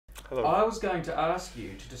Hello. I was going to ask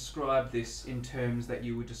you to describe this in terms that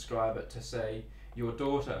you would describe it to, say, your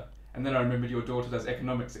daughter. And then I remembered your daughter does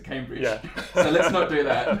economics at Cambridge. Yeah. So let's not do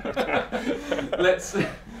that. let's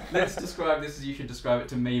describe this as you should describe it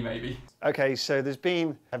to me, maybe. Okay, so there's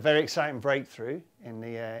been a very exciting breakthrough in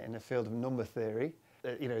the field of number theory.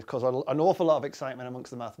 It's caused an awful lot of excitement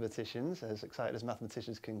amongst the mathematicians, as excited as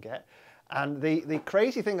mathematicians can get. And the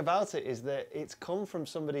crazy thing about it is that it's come from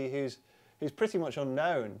somebody who's pretty much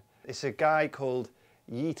unknown. It's a guy called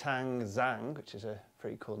Yitang Zhang, which is a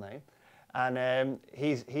pretty cool name. And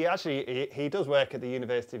he does work at the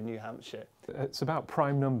University of New Hampshire. It's about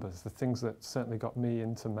prime numbers, the things that certainly got me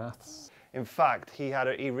into maths. In fact, he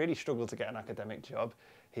really struggled to get an academic job.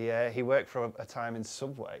 He worked for a time in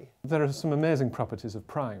Subway. There are some amazing properties of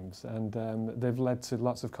primes, and they've led to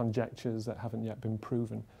lots of conjectures that haven't yet been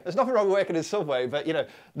proven. There's nothing wrong with working in Subway, but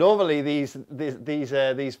normally these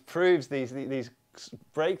proofs, these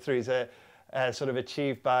breakthroughs are sort of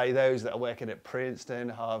achieved by those that are working at Princeton,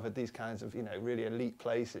 Harvard, these kinds of really elite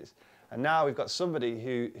places. And now we've got somebody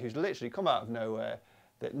who's literally come out of nowhere,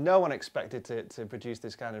 that no one expected to produce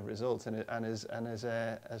this kind of result, and has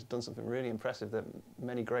done something really impressive that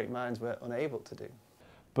many great minds were unable to do.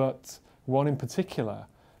 But one in particular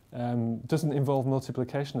doesn't involve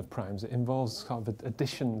multiplication of primes, it involves kind of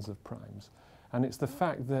additions of primes. And it's the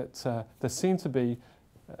fact that there seem to be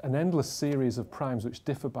an endless series of primes which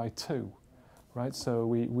differ by 2, right? So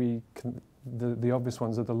the obvious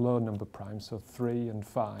ones are the low number primes, so 3 and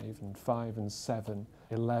 5 and 7,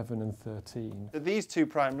 11 and 13. These two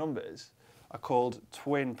prime numbers are called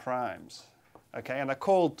twin primes, okay? And they're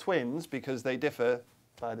called twins because they differ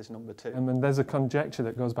by this number 2. And then there's a conjecture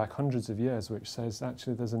that goes back hundreds of years which says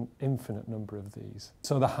actually there's an infinite number of these.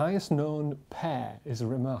 So the highest known pair is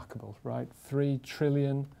remarkable, right?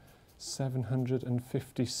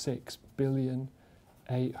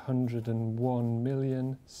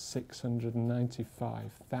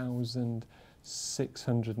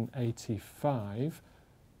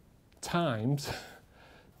 times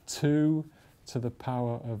 2 to the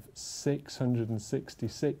power of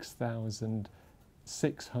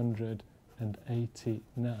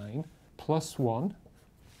 666,689 plus 1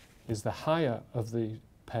 is the higher of the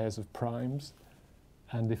pairs of primes,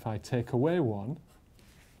 and if I take away 1,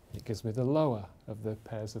 it gives me the lower of the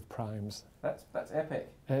pairs of primes. That's epic.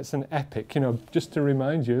 It's an epic, just to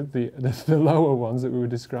remind you, the lower ones that we were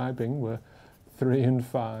describing were 3 and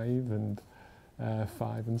 5 and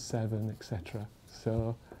 5 and 7, etc.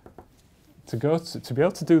 So to be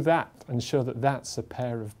able to do that and show that that's a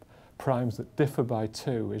pair of primes that differ by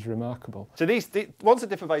 2 is remarkable. So the ones that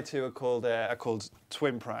differ by 2 are called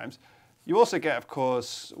twin primes. You also get, of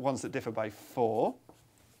course, ones that differ by 4.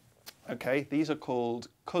 Okay, these are called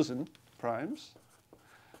cousin primes.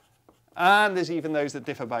 And there's even those that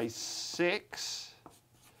differ by 6.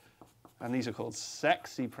 And these are called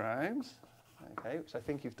sexy primes. Okay, which I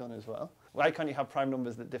think you've done as well. Why can't you have prime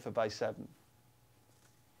numbers that differ by 7?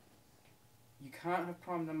 You can't have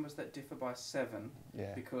prime numbers that differ by 7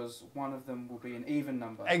 because one of them will be an even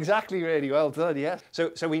number. Exactly, really well done, yes.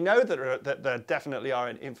 So we know that there definitely are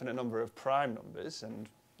an infinite number of prime numbers, and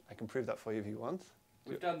I can prove that for you if you want.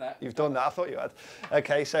 We've done that. You've done that, I thought you had.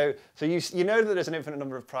 Okay, so you know that there's an infinite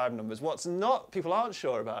number of prime numbers. What's people aren't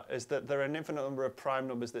sure about is that there are an infinite number of prime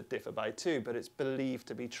numbers that differ by 2, but it's believed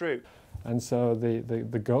to be true. And so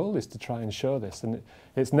the goal is to try and show this, and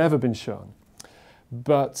it's never been shown.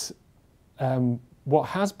 But what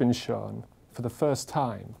has been shown for the first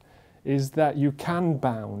time is that you can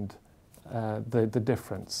bound the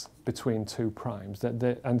difference between 2 primes.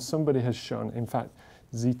 And somebody has shown, in fact,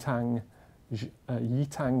 Yitang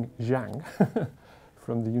Zhang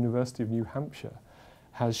from the University of New Hampshire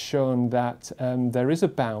has shown that there is a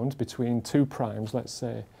bound between 2 primes, let's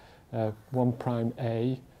say one prime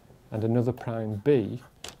A and another prime B,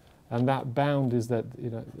 and that bound is that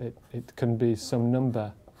it can be some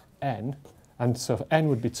number n, and so n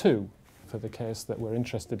would be 2 for the case that we're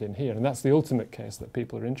interested in here, and that's the ultimate case that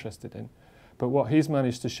people are interested in. But what he's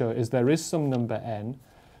managed to show is there is some number n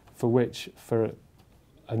for which, for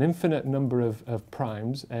an infinite number of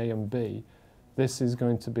primes, A and B, this is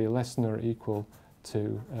going to be less than or equal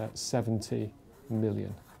to 70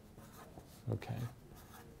 million. Okay.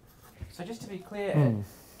 So just to be clear,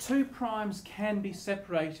 2 primes can be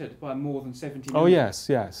separated by more than 70 million? Oh yes,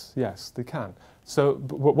 they can. So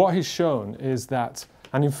what he's shown is that,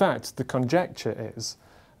 and in fact the conjecture is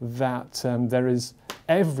that there is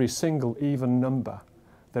every single even number,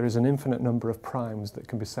 there is an infinite number of primes that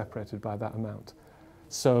can be separated by that amount.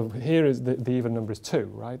 So here is the even number is 2,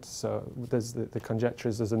 right? So there's the conjecture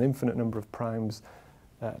is there's an infinite number of primes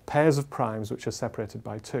pairs of primes which are separated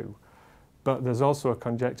by 2. But there's also a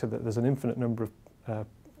conjecture that there's an infinite number of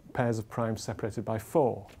pairs of primes separated by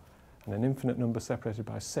 4, and an infinite number separated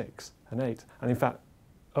by 6 and 8, and in fact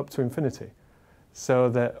up to infinity. So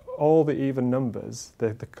that all the even numbers,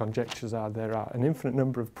 the conjectures are there are an infinite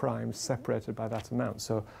number of primes separated by that amount.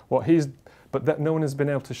 So but that no one has been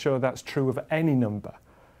able to show that's true of any number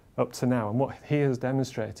up to now. And what he has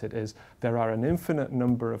demonstrated is there are an infinite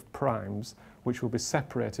number of primes which will be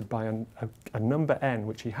separated by a number n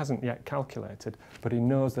which he hasn't yet calculated, but he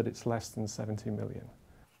knows that it's less than 70 million.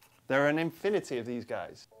 There are an infinity of these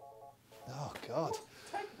guys. Oh, God.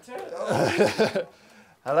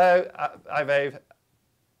 Hello, hi, babe.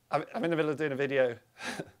 I'm in the middle of doing a video.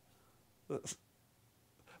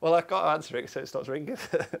 Well, I've got to answer it so it stops ringing.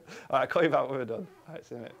 All right, I'll call you back when we're done. All right,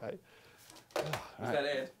 see you in a minute, bye. Is that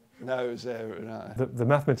it? No, it was no. The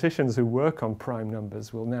mathematicians who work on prime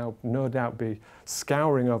numbers will now no doubt be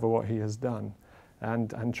scouring over what he has done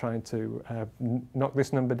and trying to knock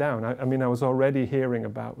this number down. I mean, I was already hearing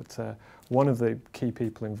about one of the key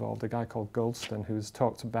people involved, a guy called Goldston, who's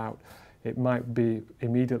talked about it might be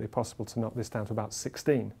immediately possible to knock this down to about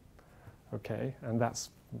 16, okay? And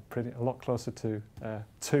that's a lot closer to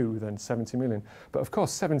 2 than 70 million. But of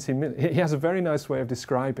course, 70 million, he has a very nice way of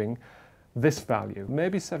describing this value.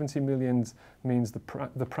 Maybe 70 million means the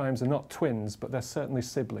primes are not twins, but they're certainly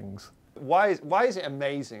siblings. Why is it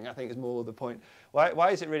amazing, I think is more the point.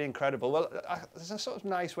 Why is it really incredible? Well, there's a sort of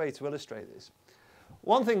nice way to illustrate this.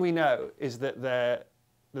 One thing we know is that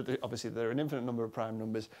obviously there are an infinite number of prime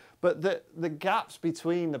numbers, but the gaps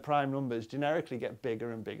between the prime numbers generically get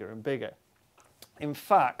bigger and bigger and bigger. In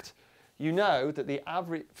fact, you know that the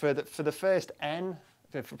average, for the first n,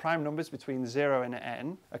 for prime numbers between 0 and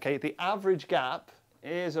n, okay, the average gap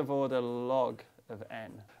is of order log of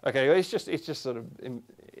n. Okay, it's just sort of,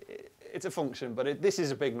 it's a function, but this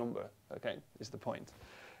is a big number, okay, is the point.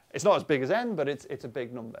 It's not as big as n, but it's a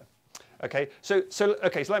big number. Okay, so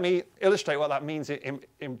let me illustrate what that means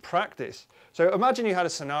in practice. So imagine you had a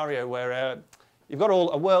scenario where you've got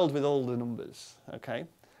a world with all the numbers, okay,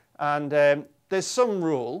 and there's some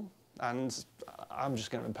rule, and I'm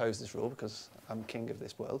just going to impose this rule because I'm king of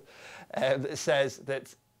this world, that says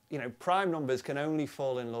that prime numbers can only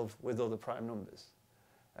fall in love with other prime numbers.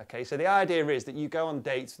 Okay, so the idea is that you go on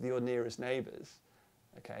dates with your nearest neighbours,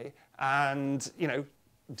 okay, and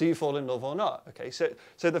do you fall in love or not? Okay, so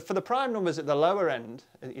for the prime numbers at the lower end,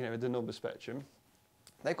 the number spectrum,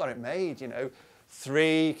 they've got it made.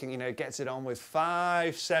 3 gets it on with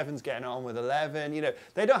 5, 7's getting on with 11.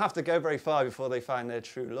 They don't have to go very far before they find their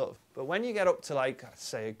true love. But when you get up to, like,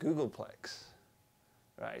 say, a Googleplex,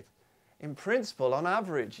 right? In principle, on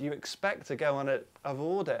average, you expect to go on of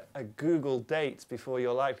order a Google date before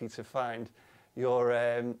you're likely to find your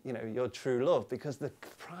true love, because the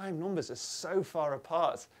prime numbers are so far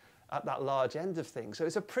apart at that large end of things. So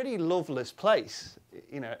it's a pretty loveless place,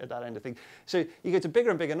 at that end of things. So you go to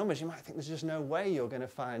bigger and bigger numbers, you might think there's just no way you're going to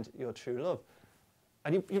find your true love.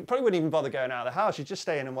 And you probably wouldn't even bother going out of the house. You'd just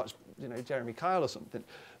stay in and watch, Jeremy Kyle or something.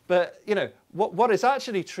 But, what is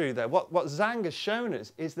actually true there, what Zhang has shown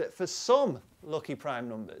us, is that for some lucky prime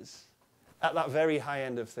numbers, at that very high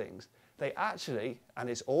end of things, they actually, and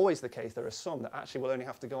it's always the case, there are some that actually will only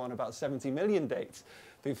have to go on about 70 million dates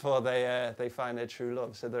before they find their true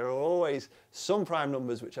love. So there are always some prime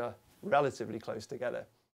numbers which are relatively close together.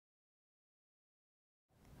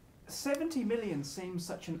 70 million seems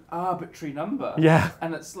such an arbitrary number. Yeah.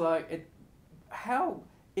 And it's like,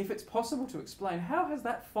 if it's possible to explain, how has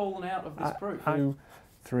that fallen out of this proof? 2,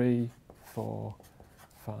 3, 4,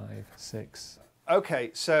 5, 6.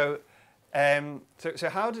 Okay, so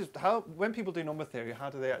when people do number theory, how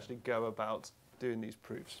do they actually go about doing these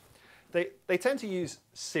proofs? They tend to use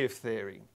sieve theory.